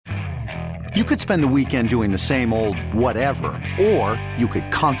You could spend the weekend doing the same old whatever, or you could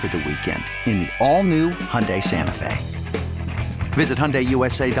conquer the weekend in the all-new Hyundai Santa Fe. Visit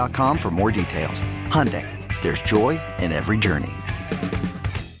HyundaiUSA.com for more details. Hyundai, there's joy in every journey.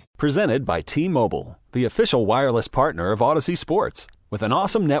 Presented by T-Mobile, the official wireless partner of Odyssey Sports. With an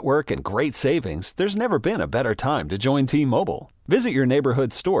awesome network and great savings, there's never been a better time to join T-Mobile. Visit your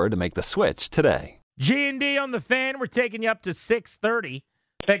neighborhood store to make the switch today. G&D on the Fan. We're taking you up to 6:30.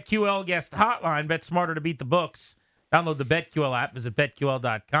 BetQL guest hotline. Bet smarter to beat the books. Download the BetQL app. Visit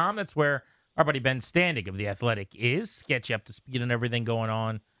BetQL.com. That's where our buddy Ben Standig of The Athletic is. Get you up to speed on everything going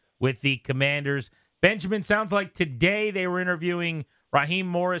on with the Commanders. Benjamin, sounds like today they were interviewing Raheem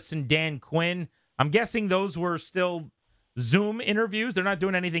Morris and Dan Quinn. I'm guessing those were still Zoom interviews. They're not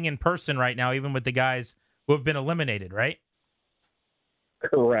doing anything in person right now, even with the guys who have been eliminated, right?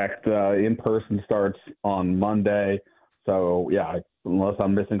 Correct. In-person starts on Monday. So, yeah, unless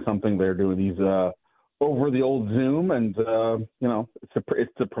I'm missing something, they're doing these over the old Zoom. And,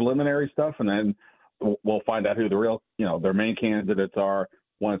 it's the preliminary stuff. And then we'll find out who the real, their main candidates are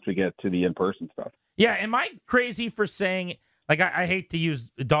once we get to the in-person stuff. Yeah, am I crazy for saying, I hate to use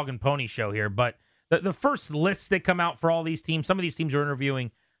a dog and pony show here, but the first lists that come out for all these teams, some of these teams are interviewing,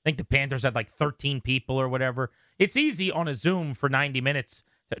 I think the Panthers had 13 people or whatever. It's easy on a Zoom for 90 minutes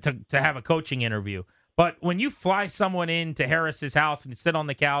to have a coaching interview. But when you fly someone in to Harris's house and sit on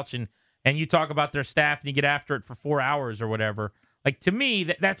the couch and you talk about their staff and you get after it for 4 hours or whatever, to me,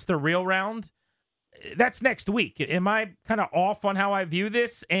 that's the real round. That's next week. Am I kind of off on how I view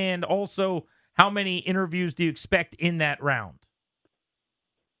this? And also, how many interviews do you expect in that round?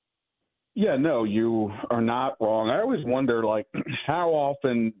 Yeah, no, you are not wrong. I always wonder, how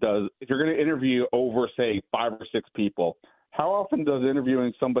often if you're going to interview over, say, 5 or 6 people, how often does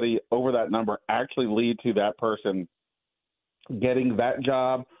interviewing somebody over that number actually lead to that person getting that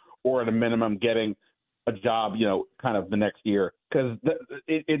job or at a minimum getting a job, kind of the next year? Because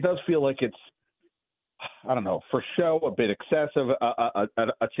it does feel like it's, I don't know, for show, a bit excessive,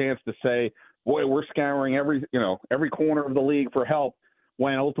 a chance to say, boy, we're scouring every corner of the league for help,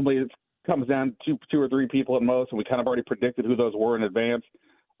 when ultimately it comes down to 2 or 3 people at most, and we kind of already predicted who those were in advance.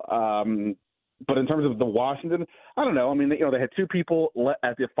 But in terms of the Washington, I don't know. I mean, they had 2 people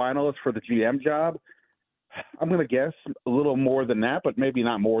at the finalists for the GM job. I'm going to guess a little more than that, but maybe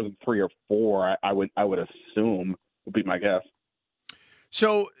not more than 3 or 4. I would assume would be my guess.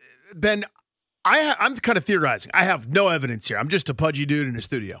 So, Ben, I'm kind of theorizing. I have no evidence here. I'm just a pudgy dude in a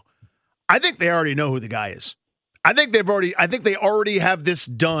studio. I think they already know who the guy is. I think they already have this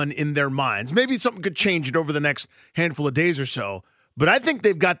done in their minds. Maybe something could change it over the next handful of days or so, but I think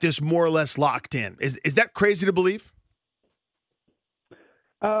they've got this more or less locked in. Is that crazy to believe?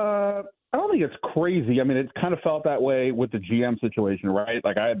 I don't think it's crazy. I mean, it kind of felt that way with the GM situation, right?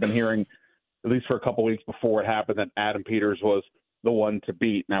 I had been hearing, at least for a couple of weeks before it happened, that Adam Peters was the one to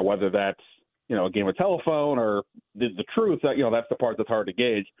beat. Now, whether that's, a game of telephone or the truth, that's the part that's hard to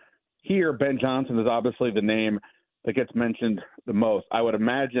gauge. Here, Ben Johnson is obviously the name that gets mentioned the most. I would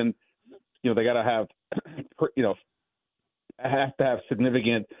imagine, they got to have, have to have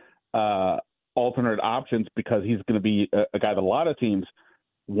significant alternate options because he's going to be a guy that a lot of teams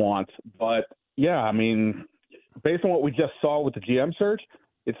want. But, yeah, I mean, based on what we just saw with the GM search,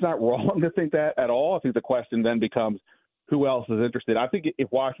 it's not wrong to think that at all. I think the question then becomes, who else is interested? I think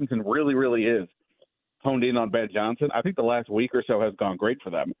if Washington really, really is honed in on Ben Johnson, I think the last week or so has gone great for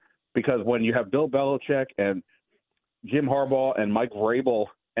them. Because when you have Bill Belichick and Jim Harbaugh and Mike Vrabel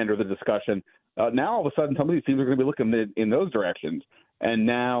enter the discussion, now all of a sudden some of these teams are going to be looking in those directions. And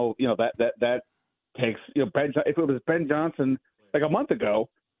now, that takes, Ben, if it was Ben Johnson a month ago,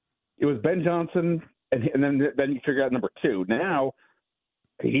 it was Ben Johnson and then you figure out number 2. Now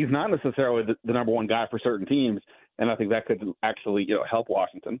he's not necessarily the number 1 guy for certain teams. And I think that could actually, help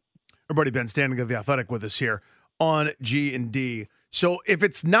Washington. Everybody, Ben Standig of The Athletic with us here on G&D. So if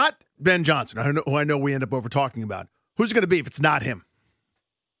it's not Ben Johnson, who I know we end up over talking about, who's it going to be if it's not him?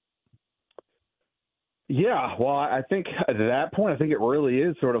 Yeah, well, I think at that point, I think it really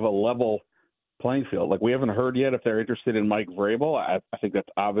is sort of a level playing field. We haven't heard yet if they're interested in Mike Vrabel. I think that's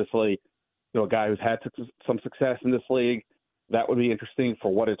obviously a guy who's had some success in this league. That would be interesting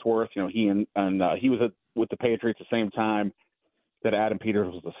for what it's worth. He he was with the Patriots at the same time that Adam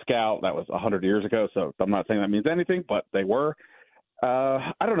Peters was a scout. That was 100 years ago, so I'm not saying that means anything, but they were.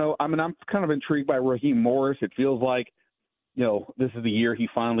 I don't know. I mean, I'm kind of intrigued by Raheem Morris. It feels like, this is the year he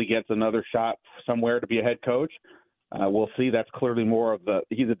finally gets another shot somewhere to be a head coach. We'll see. That's clearly more of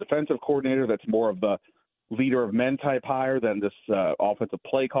he's a defensive coordinator. That's more of the leader of men type hire than this offensive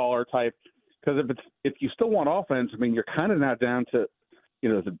play caller type. Because if you still want offense, I mean, you're kind of now down to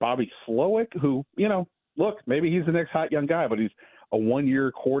is it Bobby Slowick, who, look, maybe he's the next hot young guy, but he's a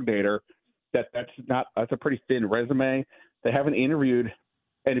one-year coordinator. That's a pretty thin resume. They haven't interviewed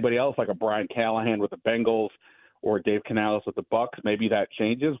anybody else like a Brian Callahan with the Bengals or Dave Canales with the Bucks. Maybe that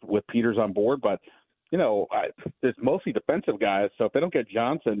changes with Peters on board, but there's mostly defensive guys. So if they don't get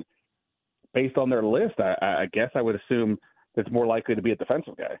Johnson based on their list, I guess I would assume it's more likely to be a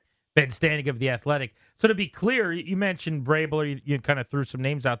defensive guy. Ben Standig of The Athletic. So to be clear, you mentioned Vrabel, or you kind of threw some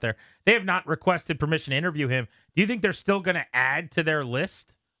names out there. They have not requested permission to interview him. Do you think they're still going to add to their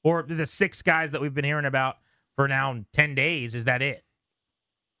list? Or the 6 guys that we've been hearing about for now 10 days, is that it?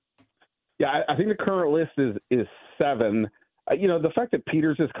 Yeah, I think the current list is 7. The fact that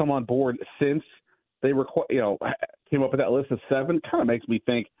Peters has come on board since they came up with that list of 7 kind of makes me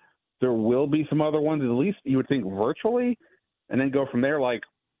think there will be some other ones, at least you would think virtually, and then go from there. Like,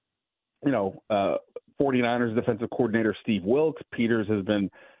 49ers defensive coordinator Steve Wilks. Peters has been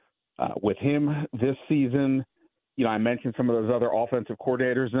with him this season. I mentioned some of those other offensive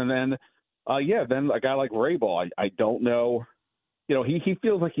coordinators. And then, then a guy like Vrabel, I don't know. He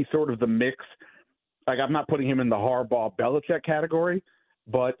feels like he's sort of the mix. Like, I'm not putting him in the Harbaugh Belichick category,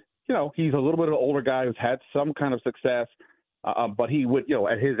 but, he's a little bit of an older guy who's had some kind of success. But he would,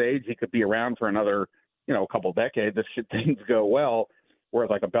 at his age, he could be around for another, a couple decades if things go well. Whereas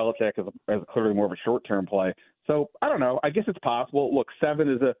like a Belichick is clearly more of a short-term play. So I don't know. I guess it's possible. Look, 7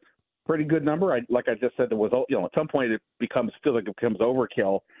 is a pretty good number. Like I just said, there was, at some point it becomes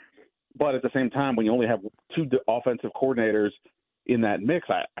overkill. But at the same time, when you only have 2 offensive coordinators in that mix,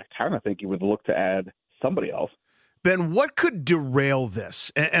 I kind of think you would look to add somebody else. Ben, what could derail this?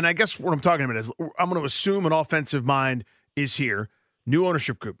 And I guess what I'm talking about is I'm going to assume an offensive mind is here, new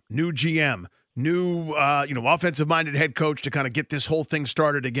ownership group, new GM, new, offensive-minded head coach to kind of get this whole thing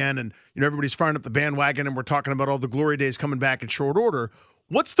started again. And, everybody's firing up the bandwagon, and we're talking about all the glory days coming back in short order.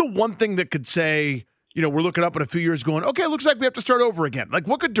 What's the one thing that could say, we're looking up in a few years going, okay, it looks like we have to start over again? Like,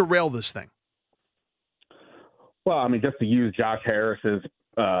 what could derail this thing? Well, I mean, just to use Josh Harris's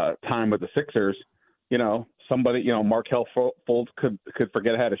time with the Sixers, somebody, Markelle Fultz could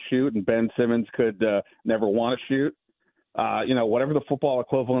forget how to shoot, and Ben Simmons could never want to shoot. Whatever the football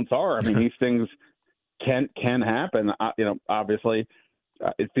equivalents are. I mean, these things can happen. Obviously,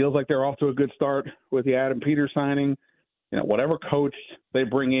 it feels like they're off to a good start with the Adam Peters signing. Whatever coach they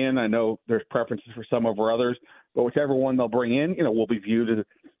bring in, I know there's preferences for some over others, but whichever one they'll bring in, will be viewed as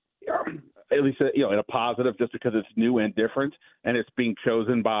at least in a positive, just because it's new and different, and it's being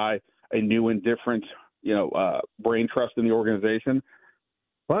chosen by a new and different brain trust in the organization.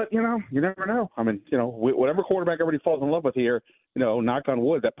 But, you never know. I mean, whatever quarterback everybody falls in love with here, knock on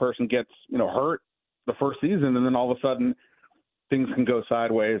wood, that person gets, hurt the first season, and then all of a sudden things can go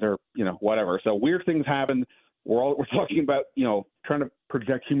sideways or, whatever. So weird things happen. We're talking about, trying to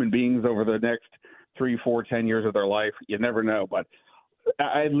project human beings over the next 3, 4, 10 years of their life. You never know. But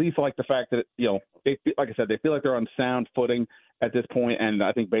I at least like the fact that, like I said, they feel like they're on sound footing at this point. And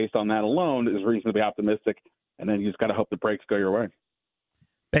I think based on that alone is reason to be optimistic. And then you just got to hope the breaks go your way.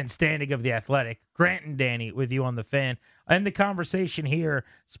 Ben Standig of The Athletic. Grant and Danny with you on The Fan. In the conversation here,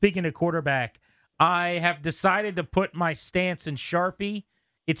 speaking of quarterback, I have decided to put my stance in Sharpie.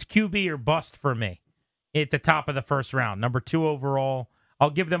 It's QB or bust for me at the top of the first round. Number 2 overall. I'll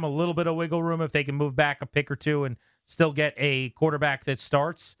give them a little bit of wiggle room if they can move back a pick or 2 and still get a quarterback that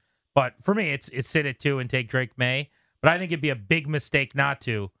starts. But for me, it's sit at 2 and take Drake May. But I think it'd be a big mistake not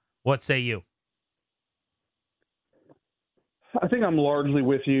to. What say you? I think I'm largely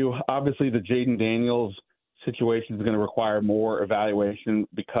with you. Obviously, the Jaden Daniels situation is going to require more evaluation,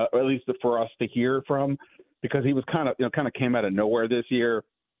 because, or at least for us to hear from, because he was kind of came out of nowhere this year,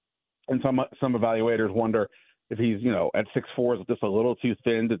 and some evaluators wonder if he's at 6'4" is just a little too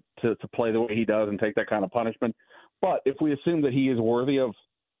thin to play the way he does and take that kind of punishment. But if we assume that he is worthy of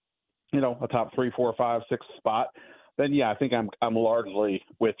a top 3, 4, 5, 6 spot, then yeah, I think I'm largely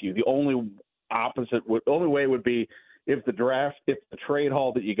with you. The only way would be if the trade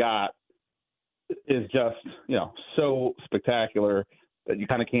haul that you got is just, so spectacular that you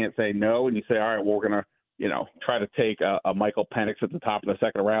kind of can't say no, and you say, all right, well, we're going to, try to take a Michael Penix at the top of the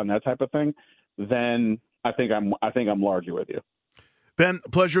second round, that type of thing, then I think I'm largely with you. Ben,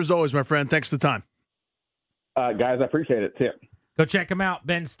 pleasure as always, my friend. Thanks for the time. Guys, I appreciate it. See ya. Go check him out.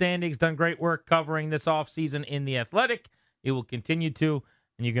 Ben Standig's done great work covering this offseason in The Athletic. He will continue to,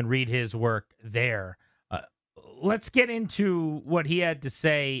 and you can read his work there. Let's get into what he had to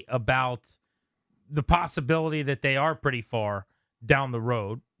say about the possibility that they are pretty far down the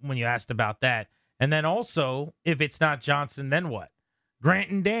road when you asked about that. And then also, if it's not Johnson, then what? Grant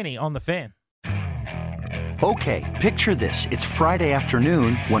and Danny on The Fan. Okay, picture this. It's Friday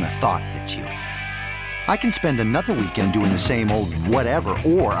afternoon when a thought hits you. I can spend another weekend doing the same old whatever,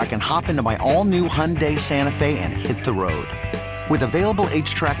 or I can hop into my all-new Hyundai Santa Fe and hit the road. With available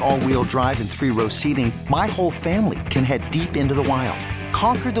H-Track all-wheel drive and 3-row seating, my whole family can head deep into the wild.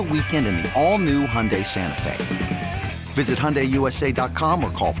 Conquer the weekend in the all-new Hyundai Santa Fe. Visit HyundaiUSA.com or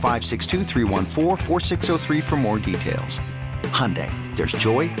call 562-314-4603 for more details. Hyundai, there's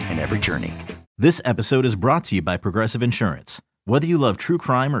joy in every journey. This episode is brought to you by Progressive Insurance. Whether you love true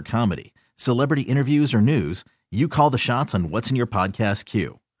crime or comedy, celebrity interviews or news, you call the shots on what's in your podcast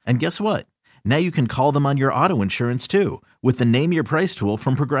queue. And guess what? Now you can call them on your auto insurance too with the Name Your Price tool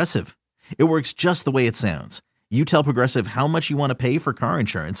from Progressive. It works just the way it sounds. You tell Progressive how much you want to pay for car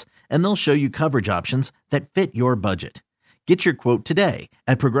insurance, and they'll show you coverage options that fit your budget. Get your quote today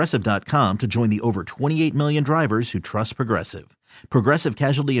at Progressive.com to join the over 28 million drivers who trust Progressive. Progressive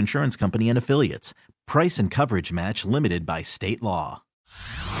Casualty Insurance Company and Affiliates. Price and coverage match limited by state law.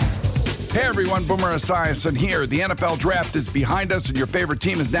 Hey everyone, Boomer Esiason here. The NFL draft is behind us and your favorite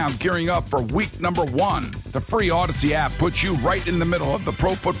team is now gearing up for week number 1. The free Odyssey app puts you right in the middle of the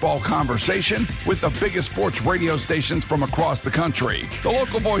pro football conversation with the biggest sports radio stations from across the country. The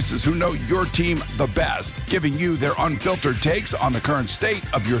local voices who know your team the best, giving you their unfiltered takes on the current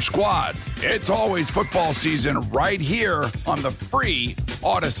state of your squad. It's always football season right here on the free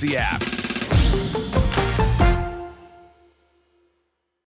Odyssey app.